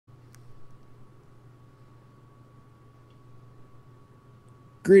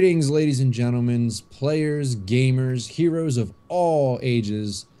Greetings, ladies and gentlemen, players, gamers, heroes of all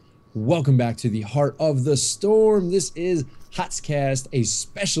ages. Welcome back to the Heart of the Storm. This is HotSCast, a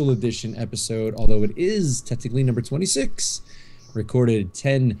special edition episode, although it is technically number 26, recorded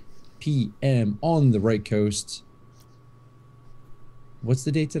 10 p.m. on the right coast. What's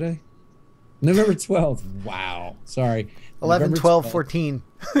the date today? November 12th. Wow. Sorry. 11, 12, 14.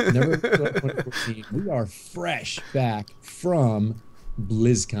 November 12th, 2014. We are fresh back from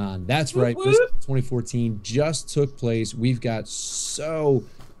Blizzcon. That's right. Blizzcon 2014 just took place. We've got so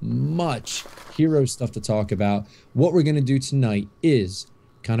much hero stuff to talk about. What we're going to do tonight is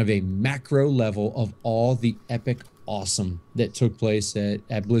kind of a macro level of all the epic awesome that took place at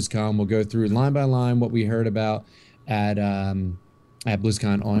BlizzCon. We'll go through line by line what we heard about at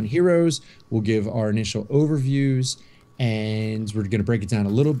BlizzCon on heroes. We'll give our initial overviews, and we're going to break it down a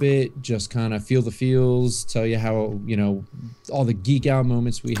little bit, just kind of feel the feels, tell you how, all the geek out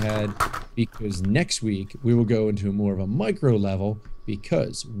moments we had, because next week we will go into more of a micro level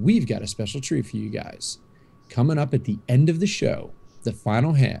because we've got a special treat for you guys. Coming up at the end of the show, the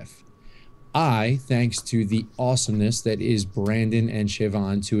final half, thanks to the awesomeness that is Brandon and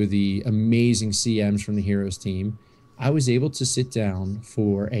Siobhan, two of the amazing CMs from the Heroes team, I was able to sit down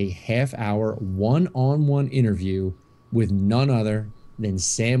for a half-hour one-on-one interview with none other than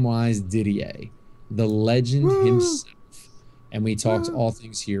Samwise Didier, the legend himself. And we talked all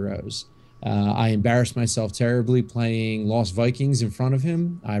things heroes. I embarrassed myself terribly playing Lost Vikings in front of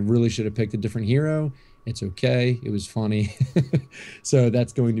him. I really should have picked a different hero. It's okay. It was funny. So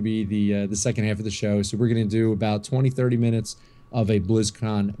that's going to be the second half of the show. So we're going to do about 20, 30 minutes of a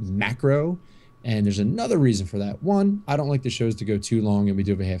BlizzCon macro. And there's another reason for that. One, I don't like the shows to go too long, and we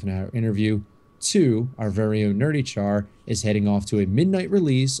do have a half an hour interview. Two, our very own Nerdy Char is heading off to a midnight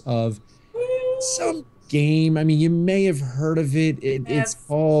release of some game. I mean, you may have heard of it. It's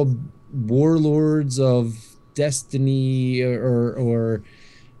called Warlords of Destiny or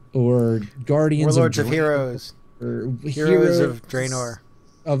Guardians Warlords of Heroes. Or Heroes of Draenor.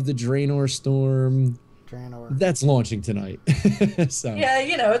 Of the Draenor Storm. That's launching tonight. So yeah,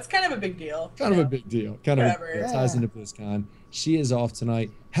 it's kind of a big deal. Kind of a big deal. It ties into BlizzCon. She is off tonight.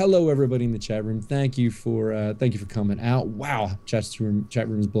 Hello, everybody in the chat room. Thank you for coming out. Wow, chat room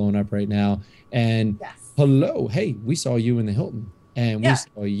is blowing up right now. And yes. Hello, hey, we saw you in the Hilton, and we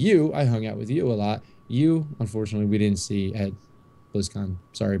saw you. I hung out with you a lot. You, unfortunately, we didn't see at BlizzCon.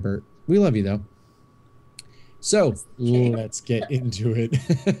 Sorry, Bert. We love you though. So let's get into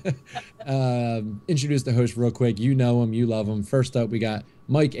it. Introduce the host real quick. You know him, you love him. First up, we got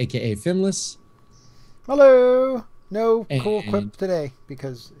Mike, aka Fimless. Hello. No cool quip today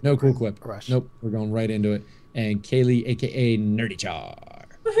because no cool quip. Rush. Nope, we're going right into it. And Kaylee, aka Nerdy Char.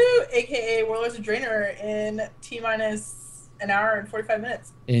 Woohoo! AKA Warlords of Draenor in T-minus an hour and 45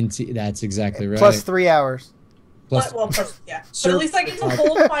 minutes. That's exactly right. Plus 3 hours. Plus, yeah. But at least I get to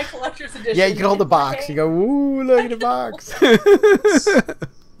hold my collector's edition. Yeah, you can hold the box. You go, ooh, look at the box.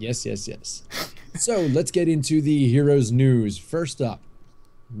 Yes. So let's get into the Heroes news. First up,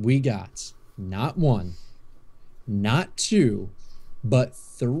 we got not one, not two, but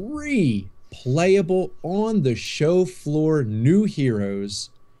 3 playable on the show floor new heroes,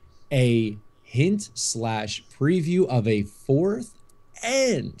 a hint / preview of a 4th,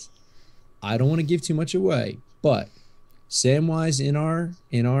 and I don't want to give too much away, but Samwise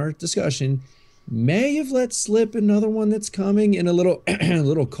in our discussion may have let slip another one that's coming in a little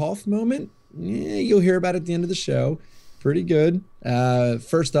little cough moment. Yeah, you'll hear about it at the end of the show. Pretty good.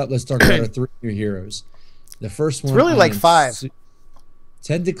 First up, let's talk about our 3 new heroes. The first one, it's really like 5.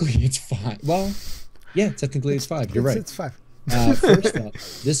 Technically, it's 5. Well, yeah, technically it's 5. You're right. It's 5. First up,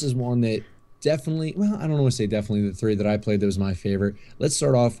 this is one that definitely, well, I don't want to say definitely the 3 that I played that was my favorite. Let's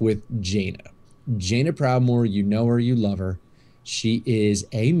start off with Jaina. Jaina Proudmoore, you know her, you love her. She is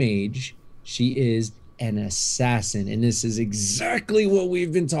a mage. She is an assassin, and this is exactly what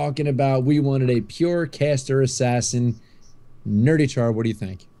we've been talking about. We wanted a pure caster assassin. Nerdy Char, what do you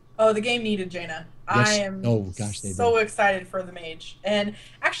think? Oh, the game needed Jaina. Yes. I am so excited for the mage. And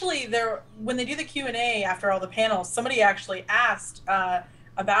actually, when they do the Q&A after all the panels, somebody actually asked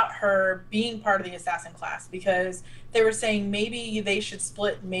about her being part of the assassin class, because they were saying maybe they should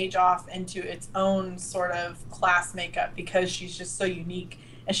split mage off into its own sort of class makeup, because she's just so unique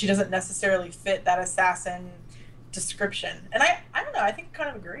and she doesn't necessarily fit that assassin description. And I don't know, I think I kind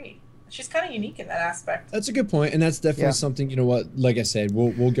of agree. She's kind of unique in that aspect. That's a good point, and that's definitely something, you know what, like I said,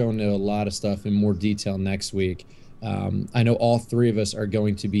 we'll go into a lot of stuff in more detail next week. I know all 3 of us are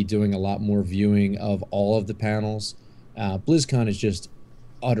going to be doing a lot more viewing of all of the panels. BlizzCon is just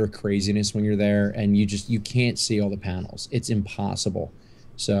utter craziness when you're there, and you can't see all the panels. It's impossible.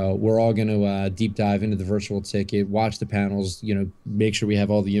 So we're all going to deep dive into the virtual ticket, watch the panels, make sure we have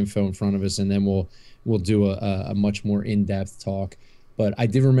all the info in front of us, and then we'll do a much more in-depth talk. But I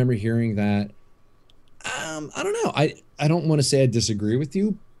did remember hearing that. I don't know. I don't want to say I disagree with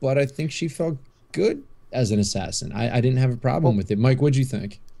you, but I think she felt good as an assassin. I didn't have a problem with it. Mike, what'd you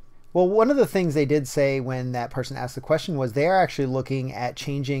think? Well, one of the things they did say when that person asked the question was they are actually looking at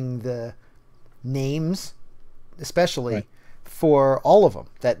changing the names, especially for all of them.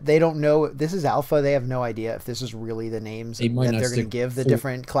 That they don't know. This is alpha. They have no idea if this is really the names that they're going to give the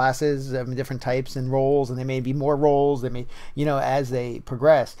different classes, different types and roles, and they may be more roles. They may, as they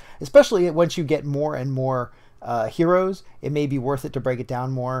progress. Especially once you get more and more heroes, it may be worth it to break it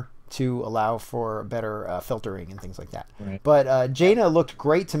down more to allow for better filtering and things like that. Right. But Jaina looked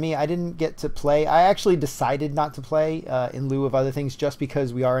great to me. I didn't get to play. I actually decided not to play in lieu of other things just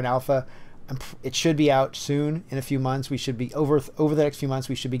because we are in alpha. It should be out soon in a few months. We should be over the next few months.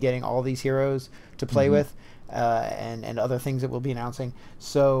 We should be getting all these heroes to play with and other things that we'll be announcing.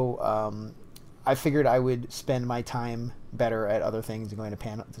 So I figured I would spend my time better at other things and going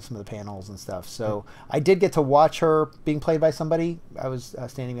to some of the panels and stuff. So I did get to watch her being played by somebody. I was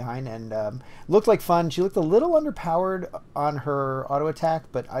standing behind and looked like fun. She looked a little underpowered on her auto attack,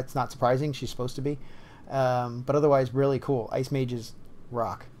 but it's not surprising. She's supposed to be. But otherwise, really cool. Ice mages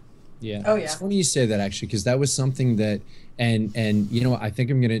rock. Yeah. Oh yeah. It's funny you say that actually, because that was something that, and I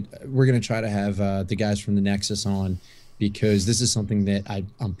think we're gonna try to have the guys from the Nexus on, because this is something that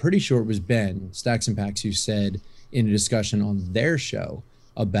I'm pretty sure it was Ben Stacks and Packs who said in a discussion on their show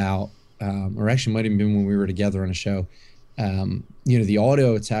about, or actually might have been when we were together on a show, the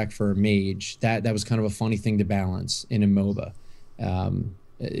auto attack for a mage, that was kind of a funny thing to balance in a MOBA,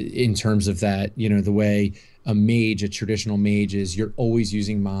 in terms of that, the way a traditional mage is, you're always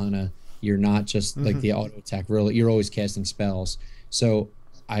using mana. You're not just like the auto attack, really, you're always casting spells. So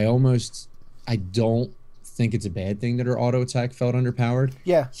I don't think it's a bad thing that her auto attack felt underpowered.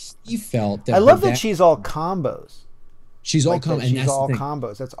 Yeah. He felt that. I love that she's all combos. She's all combos. She's all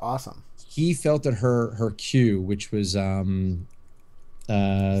combos. That's awesome. He felt that her Q, which was the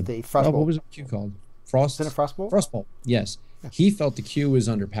Frostbolt. What was her Q called? Frost. Isn't it Frostbolt? Frostbolt. Yes. Yeah. He felt the Q was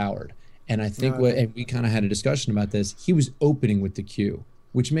underpowered. And I think and we kind of had a discussion about this. He was opening with the Q,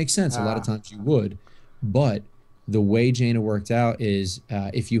 which makes sense. A lot of times you would, but the way Jaina worked out is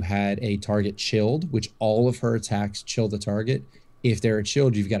if you had a target chilled, which all of her attacks chill the target. If they're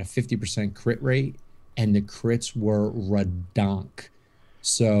chilled, you've got a 50% crit rate, and the crits were redonk.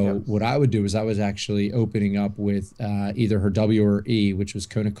 So what I would do is I was actually opening up with either her W or E, which was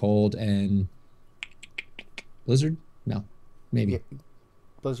Cone of Cold and Blizzard. No, maybe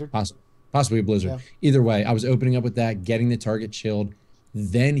Blizzard. Possibly a Blizzard. Yeah. Either way, I was opening up with that, getting the target chilled,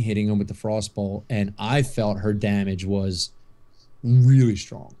 then hitting them with the Frostbolt, and I felt her damage was really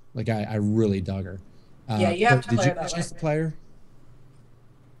strong. Like I really dug her. Yeah, you have to play her that way. Did you get to play her?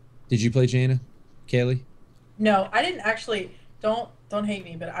 Did you play Jaina, Kaylee? No, I didn't actually. Don't hate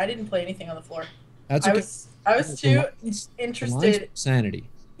me, but I didn't play anything on the floor. That's okay. I was too interested. Sanity.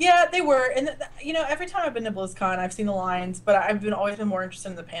 Yeah, they were, and every time I've been to BlizzCon, I've seen the lines, but I've always been more interested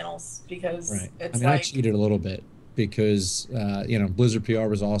in the panels because it's I cheated a little bit because Blizzard PR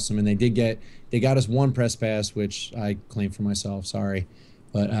was awesome, and they got us one press pass, which I claim for myself. Sorry,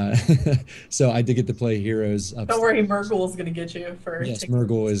 but so I did get to play heroes. Don't worry, Murgle is going to get you for. Yes,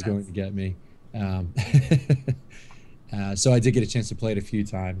 Murgle is going to get me. So I did get a chance to play it a few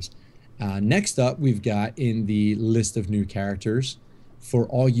times. Next up, we've got in the list of new characters. For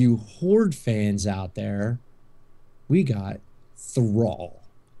all you Horde fans out there, we got Thrall.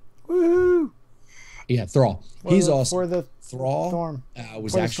 Woohoo! Yeah, Thrall. He's awesome. For the Thrall Storm.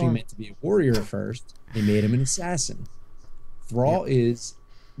 Was actually meant to be a warrior at first. They made him an assassin. Thrall is...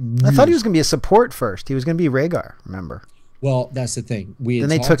 I thought he was going to be a support first. He was going to be Rhaegar, remember? Well, that's the thing. Then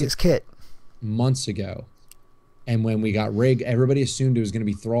they took his kit. Months ago. And when we got Rhaegar, everybody assumed it was going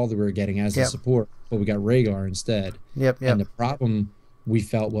to be Thrall that we were getting as a support, but we got Rhaegar instead. Yep. And the problem we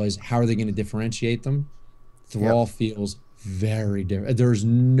felt was, how are they going to differentiate them? Thrall feels very different. There's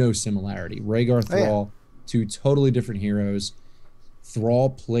no similarity. Rhaegar, Thrall, two totally different heroes.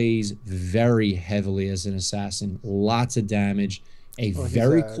 Thrall plays very heavily as an assassin. Lots of damage.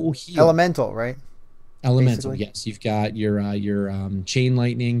 Very cool heal. Elemental, right? Elemental, basically. Yes. You've got your chain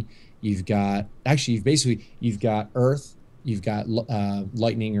lightning. You've got you've got earth. You've got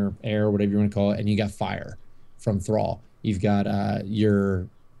lightning or air, whatever you want to call it, and you got fire from Thrall. You've got your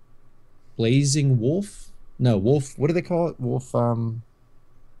blazing wolf. No, wolf. What do they call it? Wolf. I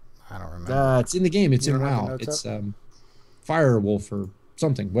don't remember. It's in the game. It's in WoW. It's fire wolf or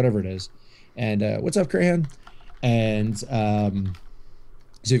something, whatever it is. And what's up, Crahan? And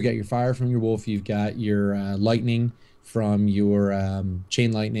So you've got your fire from your wolf, you've got your lightning from your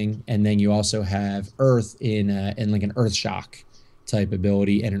chain lightning, and then you also have earth in like an earth shock type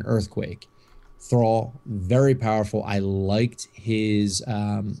ability and an earthquake. Thrall, very powerful. I liked his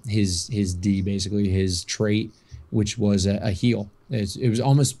D, basically his trait, which was a heal. It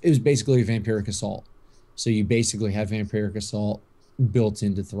was basically a vampiric assault. So you basically have vampiric assault built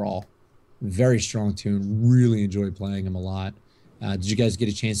into Thrall. Very strong tune. Really enjoyed playing him a lot. Did you guys get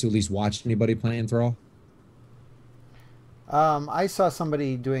a chance to at least watch anybody playing Thrall? I saw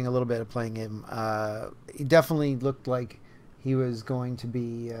somebody doing a little bit of playing him. He definitely looked like he was going to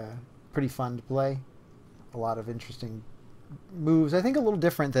be pretty fun to play. A lot of interesting moves. I think a little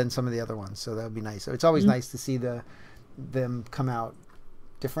different than some of the other ones, so that would be nice. So it's always nice to see them come out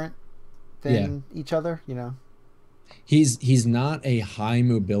different than each other, you know. He's not a high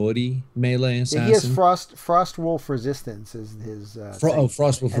mobility melee assassin. Yeah, he has frost wolf resistance is his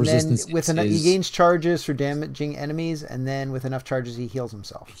frost wolf resistance. He gains charges for damaging enemies, and then with enough charges he heals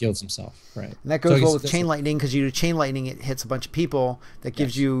himself. Right. And that goes well with chain lightning, because you do chain lightning, it hits a bunch of people, that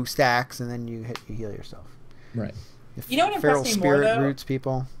gives you stacks, and then you heal yourself. Right. You know what impressed me spirit more, though? Roots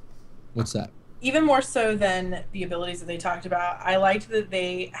people. What's that? Even more so than the abilities that they talked about, I liked that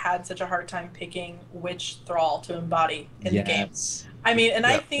they had such a hard time picking which Thrall to embody in the game. I mean, and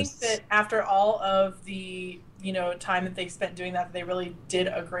I think that after all of the, you know, time that they spent doing that, they really did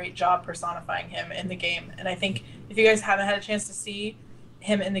a great job personifying him in the game. And I think if you guys haven't had a chance to see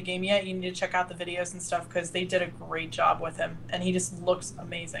him in the game yet, you need to check out the videos and stuff, because they did a great job with him, and he just looks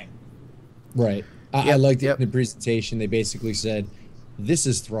amazing. Right. I liked it in the presentation. They basically said, this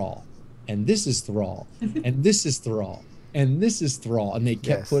is Thrall. And this is Thrall, and this is Thrall, and this is Thrall, and they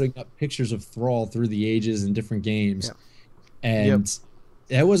kept putting up pictures of Thrall through the ages in different games, and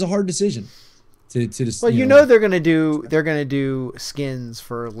that was a hard decision. Well, you know they're gonna do skins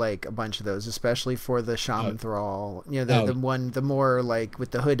for like a bunch of those, especially for the Shaman Thrall. You know, the more like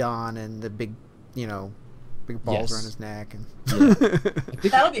with the hood on and the big, you know, big balls around his neck, and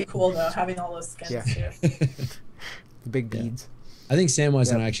that'll be cool though, having all those skins too. The big beads. I think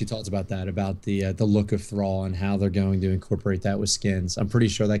Samwise and I actually talked about that, about the look of Thrall and how they're going to incorporate that with skins. I'm pretty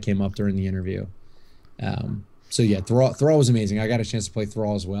sure that came up during the interview. So yeah, Thrall was amazing. I got a chance to play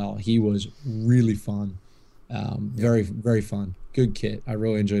Thrall as well. He was really fun. Very, very fun. Good kit. I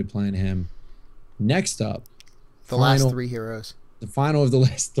really enjoyed playing him. Next up, last three heroes. The final of the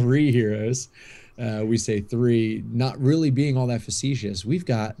last three heroes. We say three, not really being all that facetious. We've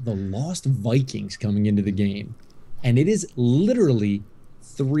got the Lost Vikings coming into the game. And it is literally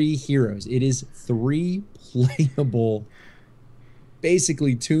three heroes. It is three playable,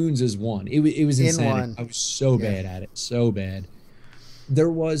 basically tunes as one. It was insane. I was so bad at it. So bad.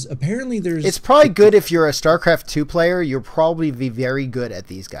 There's It's probably good if you're a StarCraft 2 player. You'll probably be very good at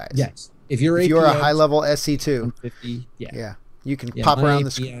these guys. Yes. If you're a high level SC2. 150, yeah. You can pop around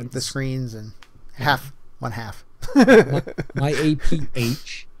the screens and one half. my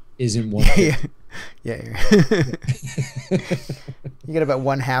APH is in 150. Yeah. You get about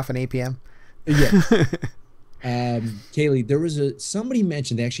one half an APM. Yeah. Kaylee, there was somebody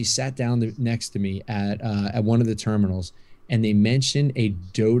mentioned, they actually sat down next to me at one of the terminals, and they mentioned a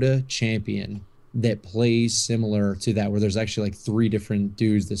Dota champion that plays similar to that, where there's actually like three different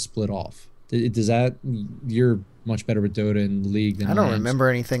dudes that split off. Does that, you're much better with Dota and League than I don't remember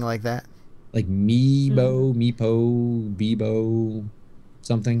anything like that. Like Meepo, Bebo,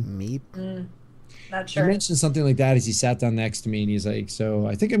 something. Meep. Not sure. He mentioned something like that as he sat down next to me, and he's like, so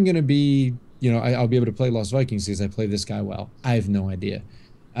I think I'm going to be, I'll be able to play Lost Vikings because I play this guy well. I have no idea.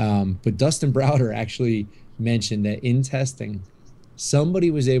 But Dustin Browder actually mentioned that in testing,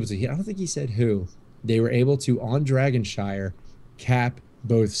 somebody was able to, I don't think he said who, they were able to, on Dragonshire, cap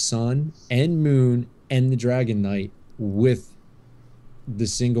both Sun and Moon and the Dragon Knight with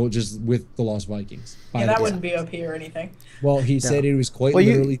with the Lost Vikings. Yeah, that wouldn't be OP or anything. Well, he said it was quite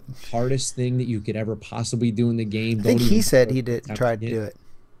literally the hardest thing that you could ever possibly do in the game. I think he said he tried to do it.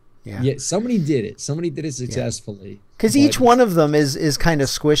 Yeah, somebody did it. Somebody did it successfully. Because each one of them is kind of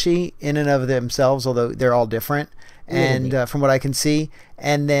squishy in and of themselves, although they're all different. And from what I can see,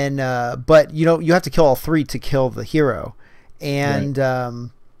 and then but you have to kill all three to kill the hero, and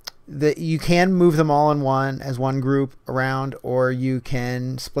you can move them all in one group around, or you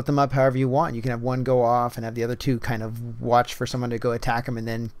can split them up however you want. You can have one go off and have the other two kind of watch for someone to go attack them and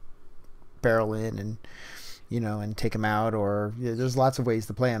then barrel in and and take them out, or there's lots of ways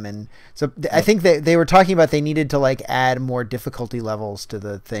to play them. And so I think that they were talking about they needed to like add more difficulty levels to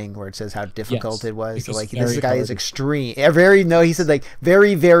the thing where it says how difficult it was. So like this guy is extreme. He said like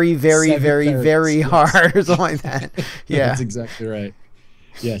very, very, very, very, very hard or something like that. Yeah, that's exactly right.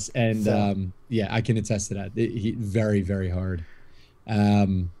 Yes, and So- yeah, I can attest to that. Very, very hard.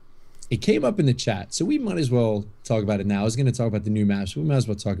 It came up in the chat, so we might as well talk about it now. I was going to talk about the new maps, but we might as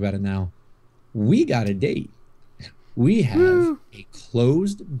well talk about it now. We got a date. We have Woo. a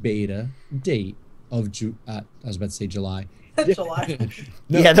closed beta date of I was about to say July. July.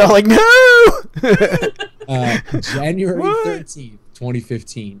 No, Yeah, they're like, no. January What? 13th,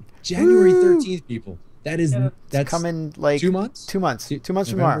 2015. January 13th, people. That's Coming like 2 months. 2 months. 2 months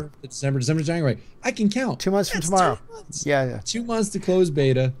from November, tomorrow. December, January. I can count. 2 months from That's tomorrow. 2 months. Yeah. 2 months to close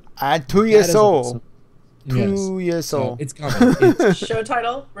beta. Add to your That is soul. awesome. To Yes. your So soul. it's coming. It's, Show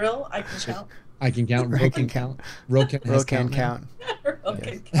title, real, I can count. I can count. Ro can count. Ro can Real has can count. count.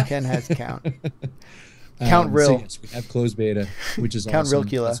 Okay. Yes. Ken has count. Count So real. yes, we have closed beta, which is Count awesome.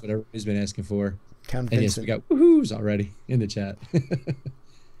 Realcula. That's what everybody's been asking for. Count And yes, we Vincent. got woohoos already in the chat.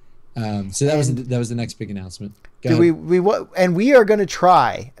 So that was the next big announcement. Go ahead. And we are going to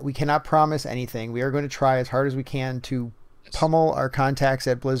try. We cannot promise anything. We are going to try as hard as we can to pummel our contacts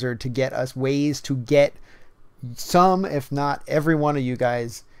at Blizzard to get us ways to get some, if not every one of you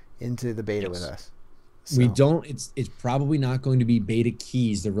guys, into the beta with us. We So, don't. It's probably not going to be beta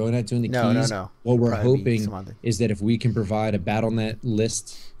keys. They're really not doing the No, keys. no. What we're Probably be some hoping other- is that if we can provide a BattleNet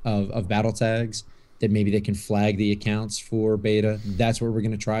list of battle tags, that maybe they can flag the accounts for beta. That's what we're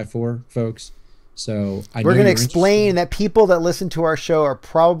going to try for, folks. So We're going to explain that people that listen to our show are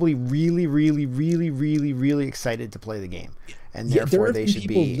probably really, really, really, really, really excited to play the game, and there therefore have they been should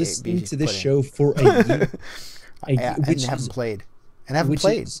people be listening to this put in. show for a year, and which haven't is played. And haven't which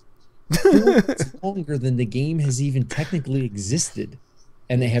played. is 4 months longer than the game has even technically existed,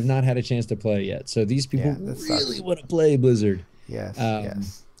 and they have not had a chance to play yet. So these people Yeah, that sucks. really want to play Blizzard. Yes, Um,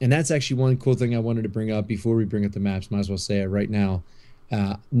 yes. And that's actually one cool thing I wanted to bring up before we bring up the maps. Might as well say it right now.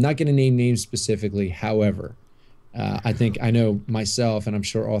 I'm not going to name names specifically. However, I know myself, and I'm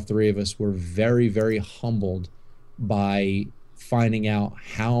sure all three of us were very, very humbled by finding out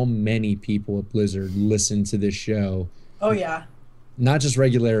how many people at Blizzard listen to this show. Oh yeah. Not just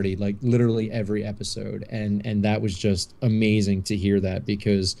regularity, like literally every episode. And that was just amazing to hear that,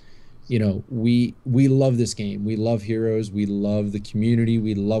 because you know, we love this game. We love Heroes. We love the community.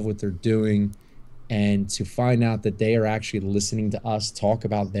 We love what they're doing. And to find out that they are actually listening to us talk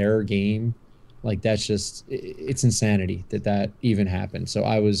about their game, like that's just, it's insanity that even happened. So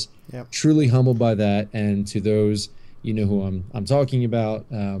I was truly humbled by that. And to those, you know who I'm talking about,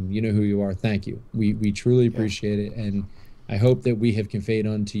 you know who you are. Thank you. We truly appreciate it. And I hope that we have conveyed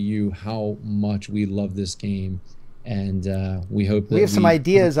unto you how much we love this game. And we hope that We have some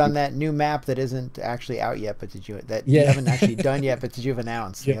ideas on that new map that isn't actually out yet, but you haven't actually done yet, but did you have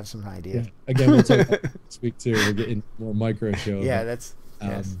announced? We have some ideas. Yeah. Again, we'll talk about this week too. We're getting more micro show. Yeah, but,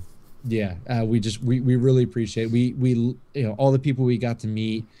 that's we really appreciate it. We you know, all the people we got to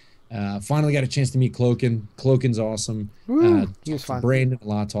meet. Finally got a chance to meet Cloakin. Cloakin's awesome. He was fun. Brandon a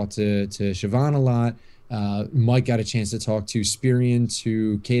lot. Talked to Siobhan a lot. Mike got a chance to talk to Spirian,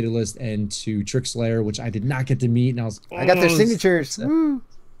 to Catalyst, and to Trickslayer, which I did not get to meet. And I got their signatures. Woo.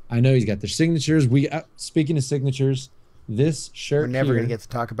 I know he's got their signatures. Speaking of signatures, this shirt We're never here, gonna get to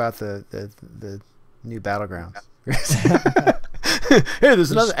talk about the new battlegrounds. Here,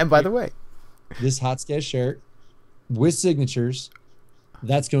 there's another. And by the way, this HotSCast shirt with signatures,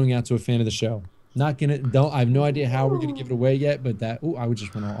 that's going out to a fan of the show. I have no idea how we're gonna give it away yet, but I would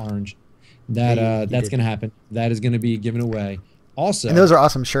just went all orange. That's gonna happen. That is gonna be given away. Also, and those are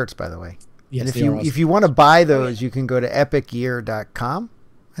awesome shirts, by the way. yes, And if they are you awesome. if you want to buy those, you can go to epicgear.com.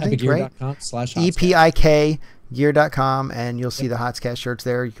 I think, right? epicgear.com/HotScast. epikgear.com, and you'll see the HotScast shirts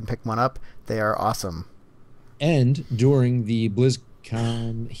there. You can pick one up. They are awesome. And during the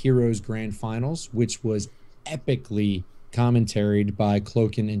BlizzCon Heroes Grand Finals, which was epically commentaried by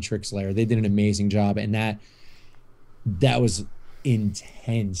Cloakin and Trickslayer, they did an amazing job, and that was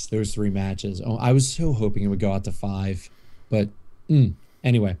intense. Those 3 matches. Oh, I was so hoping it would go out to 5, but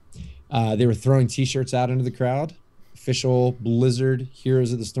anyway, they were throwing T-shirts out into the crowd. Official Blizzard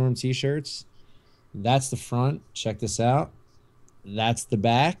Heroes of the Storm T-shirts. That's the front. Check this out. That's the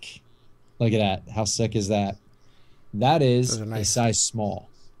back. Look at that. How sick is that? That is a size small.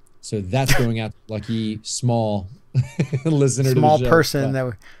 So that's going out to lucky small listener Small to the show. person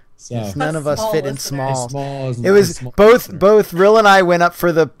So, yes, none of us Small fit in listener. small. It was both listener. Rill and I went up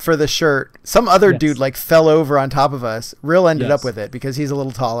for the shirt. Some other Yes. dude like fell over on top of us. Rill ended Yes. up with it because he's a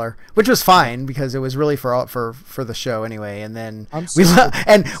little taller, which was fine because it was really for the show anyway. And then I'm so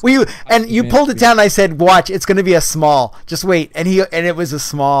you pulled it down. And I said, "Watch, it's going to be a small. Just wait." And it was a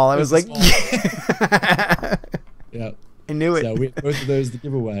small. I was like, yeah. I knew it. So we have both of those to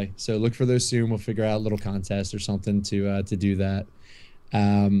give away. So look for those soon. We'll figure out a little contest or something to do that.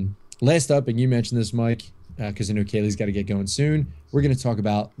 Last up, and you mentioned this, Mike, because I know Kaylee's got to get going soon. We're going to talk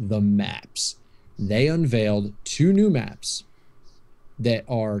about the maps. They unveiled 2 new maps that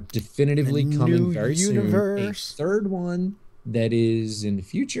are definitively coming very soon. A third one that is in the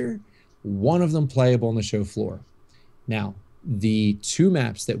future. One of them playable on the show floor. Now, the 2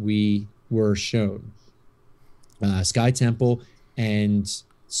 maps that we were shown, Sky Temple and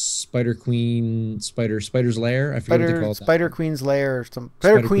Spider's Lair. I forget what they call it. Spider Queen's Lair or some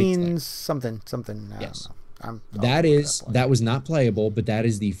Spider Queen's something. Yes. That was not playable, but that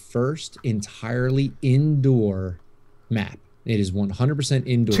is the first entirely indoor map. It is 100%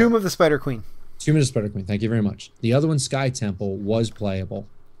 indoor. Tomb of the Spider Queen. Tomb of the Spider Queen. Thank you very much. The other one, Sky Temple, was playable.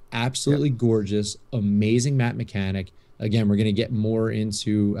 Absolutely gorgeous, amazing map mechanic. Again, we're going to get more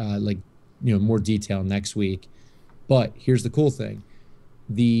into more detail next week. But here's the cool thing.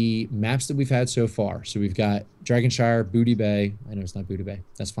 The maps that we've had so far. So we've got Dragonshire, Booty Bay. I know it's not Booty Bay.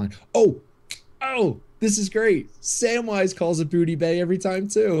 That's fine. Oh, this is great. Samwise calls it Booty Bay every time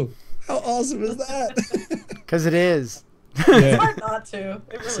too. How awesome is that? Because it is. It's hard not to. It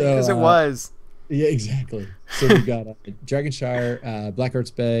really because it was. Yeah, exactly. So we've got Dragonshire,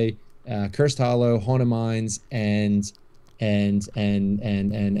 Blackheart's Bay, Cursed Hollow, Haunted Mines, and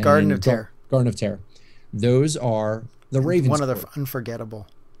Garden of Terror. Garden of Terror. Those are the Ravenscourt. One of the unforgettable.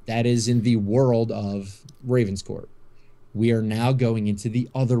 That is in the world of Ravenscourt. We are now going into the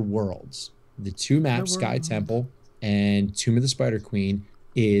other worlds. The 2 maps, Sky Temple and Tomb of the Spider Queen,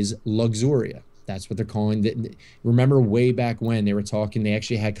 is Luxuria. That's what they're calling it. Remember way back when they were talking, they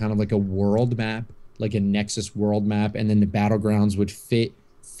actually had kind of like a world map, like a Nexus world map, and then the battlegrounds would fit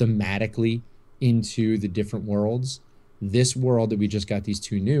thematically into the different worlds. This world that we just got, these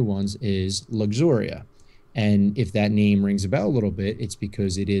 2 new ones, is Luxuria. And if that name rings a bell a little bit, it's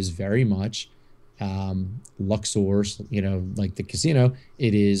because it is very much Luxor, like the casino.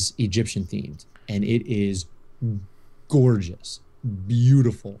 It is Egyptian themed, and it is gorgeous,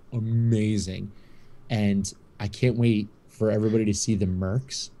 beautiful, amazing. And I can't wait for everybody to see the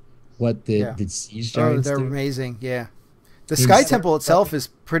mercs, what the siege giants they're do. amazing. Yeah. The Sky Temple itself is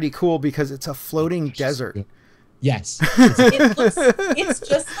pretty cool because it's a floating desert. Yes. It's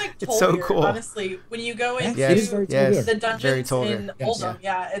just like Tolkien, so cool. Honestly, when you go into the dungeons in Oldham,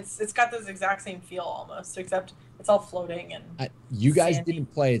 it's got this exact same feel almost, except it's all floating and you guys didn't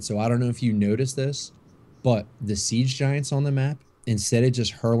play it, so I don't know if you noticed this, but the siege giants on the map, instead of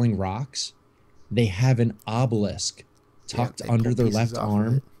just hurling rocks, they have an obelisk tucked under their left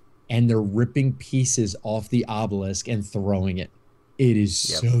arm, and they're ripping pieces off the obelisk and throwing it. It is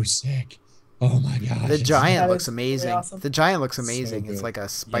so sick. Oh my gosh. The giant looks amazing. Really awesome. The giant looks amazing. So it's like a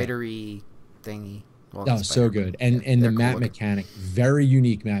spidery thingy. Well, so good. And the map mechanic, very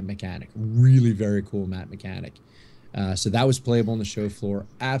unique map mechanic. Really, very cool map mechanic. So that was playable on the show floor.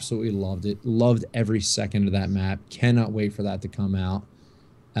 Absolutely loved it. Loved every second of that map. Cannot wait for that to come out.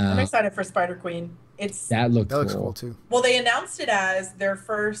 I'm excited for Spider Queen. That looks cool too. Well, they announced it as their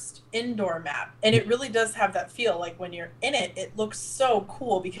first indoor map, and it really does have that feel. Like when you're in it, it looks so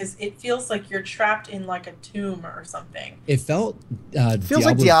cool because it feels like you're trapped in like a tomb or something. It felt feels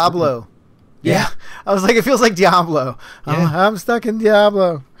like Diablo. Yeah. I was like, it feels like Diablo. I'm stuck in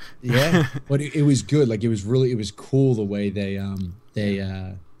Diablo. Yeah, but it was good. Like it was cool the way they and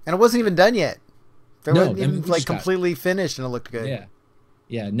it wasn't even done yet. It wasn't even like completely finished, and it looked good.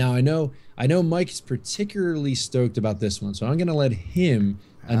 Yeah. Now I know Mike is particularly stoked about this one, so I'm gonna let him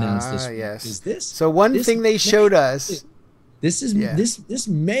announce this one. Yes. Is this so one thing they showed us? This is this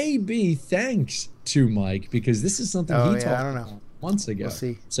may be thanks to Mike, because this is something he talked about months ago. We'll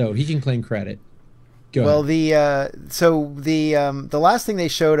see. So he can claim credit. Go well, ahead. the last thing they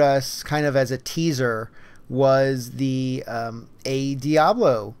showed us, kind of as a teaser, was a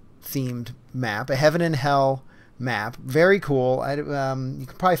Diablo themed map, a Heaven and Hell map. Very cool. You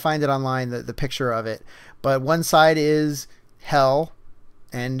can probably find it online, the picture of it. But one side is hell,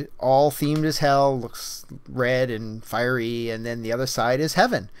 and all themed as hell, looks red and fiery, and then the other side is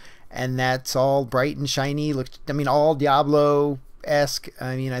heaven, and that's all bright and shiny. All Diablo-esque.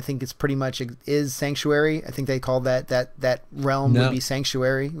 I think it's pretty much is Sanctuary. I think they called that realm would be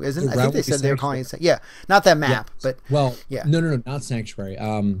Sanctuary, isn't it? I think they said they were calling it not that map, but no, not Sanctuary.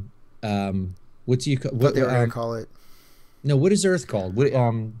 What do you what they were going to call it? No, what is Earth called?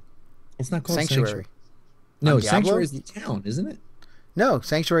 It's not called Sanctuary. No, Sanctuary is the town, isn't it? No,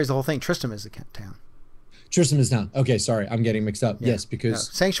 Sanctuary is the whole thing. Tristram is the town. Tristram is town. Okay, sorry, I'm getting mixed up. Yes,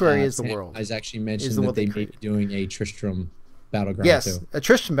 because Sanctuary is the world. I actually mentioned that they may be doing a Tristram battleground. Yes, a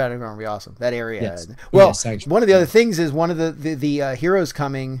Tristram battleground would be awesome. That area. Yes. Well, one of the other things is one of the heroes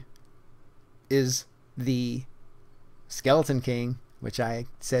coming is the Skeleton King which I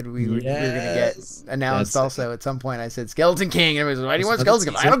said we were going to get announced also at some point. I said Skeleton King, and everybody was, why do you want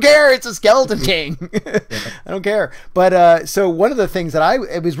Skeleton King? I don't care, it's a Skeleton King. I don't care. But so one of the things that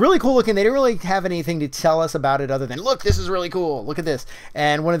it was really cool looking. They didn't really have anything to tell us about it other than, look, this is really cool. Look at this.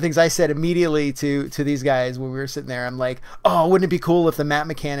 And one of the things I said immediately to these guys when we were sitting there, I'm like, oh, wouldn't it be cool if the map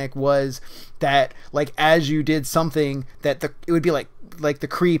mechanic was that, like, as you did something that it would be like the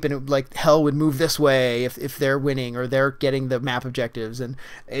creep, and like hell would move this way if they're winning or they're getting the map objectives, and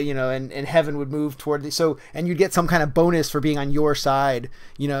and heaven would move toward and you'd get some kind of bonus for being on your side,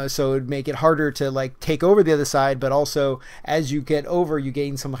 so it would make it harder to like take over the other side, but also as you get over, you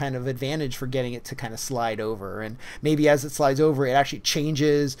gain some kind of advantage for getting it to kind of slide over, and maybe as it slides over, it actually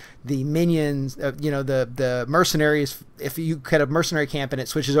changes the minions, the mercenaries. If you cut a mercenary camp and it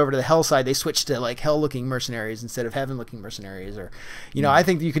switches over to the hell side, they switch to like hell looking mercenaries instead of heaven looking mercenaries, or I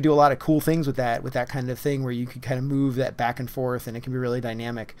think that you could do a lot of cool things with that kind of thing, where you could kind of move that back and forth, and it can be really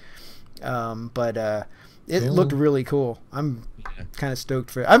dynamic. But it looked really cool. I'm kind of stoked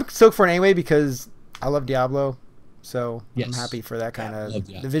for it. I'm stoked for it anyway because I love Diablo, so I'm happy for that kind of.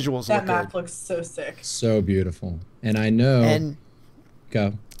 The visuals. That map looks so sick, so beautiful, and I know. And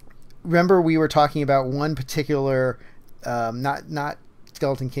go. Remember, we were talking about one particular, not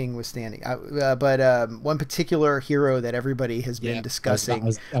Skeleton King was standing, but one particular hero that everybody has been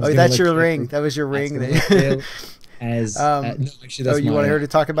discussing. That's your ring. That was your ring. No, actually, that's you want her to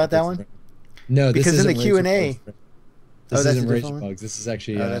talk about that one? No, because in the Q&A. This isn't Rage Bugs. This is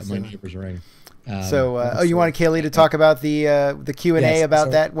actually my neighbor's ring. You wanted Kaylee to talk about the Q&A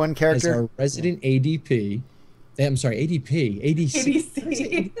about that one character? As our resident ADP. I'm sorry, ADP.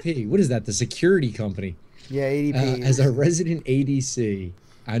 ADC. What is that? The security company. Yeah, ADP. As our resident ADC,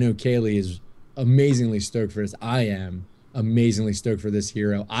 I know Kaylee is amazingly stoked for this. I am amazingly stoked for this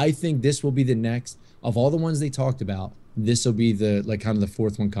hero. I think this will be the next, of all the ones they talked about, this will be the kind of the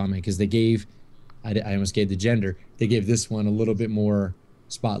fourth one coming, because they gave, I almost gave the gender, they gave this one a little bit more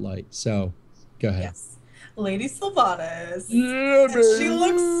spotlight. So go ahead. Yes. Lady Sylvanas. Yeah, she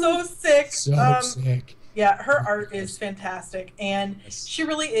looks so sick. So sick. Yeah, her art is fantastic, and she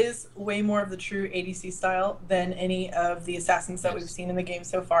really is way more of the true ADC style than any of the assassins that we've seen in the game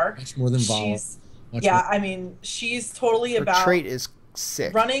so far. Much more than Vala. I mean, she's totally about. Her trait is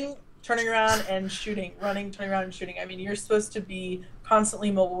sick. Running, turning around, and shooting. Running, turning around, and shooting. I mean, you're supposed to be constantly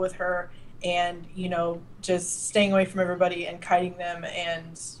mobile with her, and just staying away from everybody and kiting them,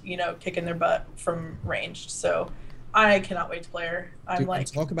 and kicking their butt from range. So. I cannot wait to play her.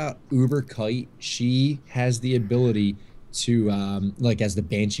 Talk about Uber Kite. She has the ability to, as the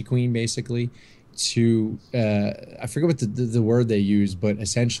Banshee Queen, basically, to, I forget what the word they use, but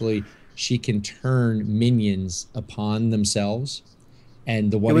essentially she can turn minions upon themselves.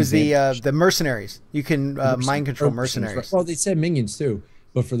 And it was the mercenaries. You can mind control mercenaries. Well, they said minions too,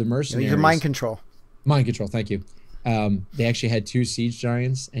 but for the mercenaries. You can mind control. Mind control, thank you. They actually had 2 siege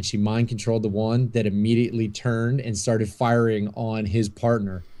giants, and she mind controlled the one that immediately turned and started firing on his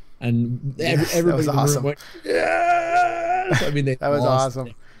partner, and everybody that was awesome. Went, yes! I mean, that was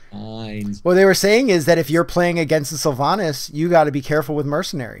awesome. Minds. What they were saying is that if you're playing against the Sylvanas, you got to be careful with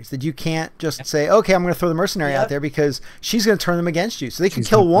mercenaries. That you can't just say, "Okay, I'm going to throw the mercenary out there," because she's going to turn them against you. So they can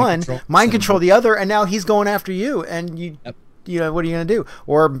kill one, mind control the other, and now he's going after you, and you. What are you going to do?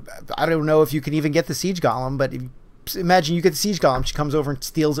 Or I don't know if you can even get the siege golem, but imagine you get the siege golem, she comes over and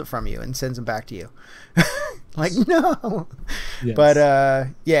steals it from you and sends him back to you. Like, no. Yes. But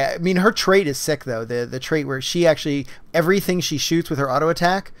I mean, her trait is sick though. The trait where she actually, everything she shoots with her auto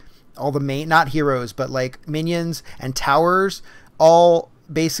attack, all the main, not heroes, but like minions and towers, all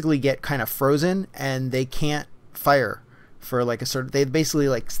basically get kind of frozen and they can't fire for like they basically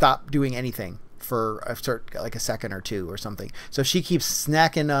like stop doing anything for a second or two or something. So if she keeps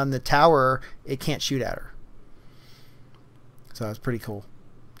snacking on the tower, it can't shoot at her. So it's pretty cool.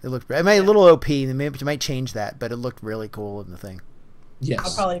 It looked a little OP. They might change that, but it looked really cool in the thing. Yes.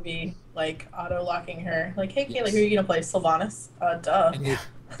 I'll probably be like auto locking her. Like, hey Kayla, who are you gonna play? Sylvanas? Duh.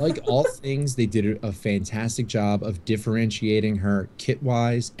 Like all things, they did a fantastic job of differentiating her kit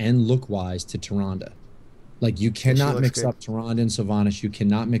wise and look wise to Tyrande. Like you cannot mix up Tyrande and Sylvanas. You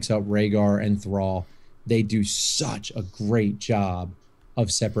cannot mix up Rhaegar and Thrall. They do such a great job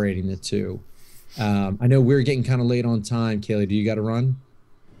of separating the two. I know we're getting kind of late on time. Kaylee, do you got to run?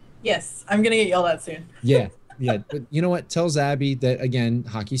 Yes, I'm going to get yelled at soon. Yeah. But you know what? Tell Zabby that, again,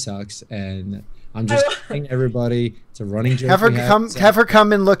 hockey sucks. And I'm just telling everybody it's a running joke. Have her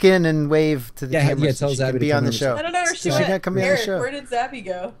come and look in and wave to the camera. Yeah, tell Zabby to be on the show. I don't know where she went. Where did Zabby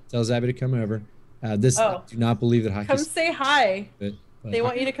go? Tell Zabby to come over. Do not believe that hockey Come say hi. But they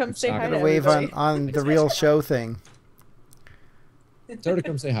want you to come say hi to wave on the real show thing. Soda,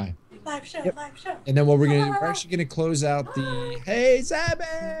 come say hi. Live show, Yep. live show. And then what we're gonna do, we're actually gonna close out the hey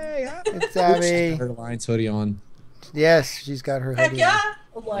Zabby! It's She's got Abby. her Alliance hoodie on. Yes, she's got her Heck hoodie. yeah,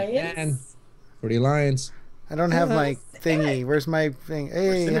 And Alliance. for the Alliance. I don't have my thingy. Where's my thing?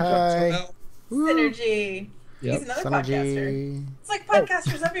 Hey, hi. Woo. Synergy. Yep. He's another podcaster. Synergy. It's like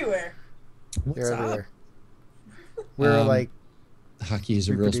podcasters everywhere. What's They're up? everywhere. We're like Hockey is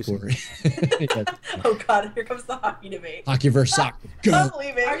a real sport. Yeah. Oh God, here comes the hockey debate. Hockey versus soccer. Go. I'm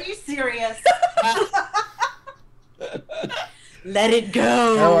leaving. Are you serious? Let it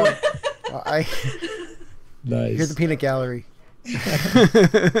go. oh, I Nice. here's the peanut gallery. All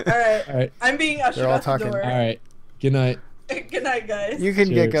right. All right. I'm being ushered They're all out talking. the door. All right. Good night. Good night, guys. You can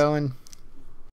get Cheers. going.